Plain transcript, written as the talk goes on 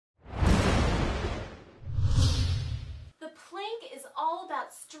Plank is all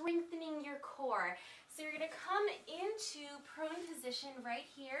about strengthening your core. So you're going to come into prone position right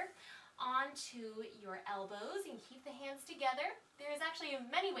here onto your elbows. You can keep the hands together. There's actually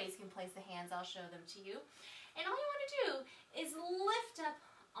many ways you can place the hands. I'll show them to you. And all you want to do is lift up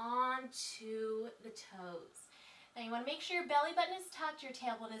onto the toes. Now you want to make sure your belly button is tucked, your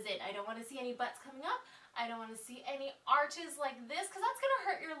tailbone is in. I don't want to see any butts coming up. I don't want to see any arches like this because that's going to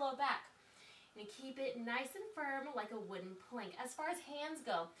hurt your low back. And keep it nice and firm like a wooden plank. As far as hands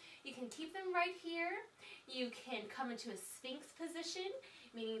go, you can keep them right here. You can come into a sphinx position,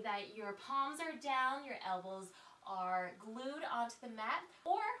 meaning that your palms are down, your elbows are glued onto the mat,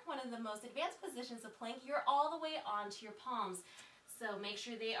 or one of the most advanced positions of plank, you're all the way onto your palms. So make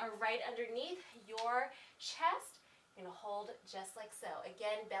sure they are right underneath your chest. You're going to hold just like so.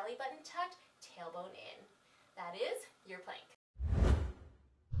 Again, belly button tucked, tailbone in. That is your plank.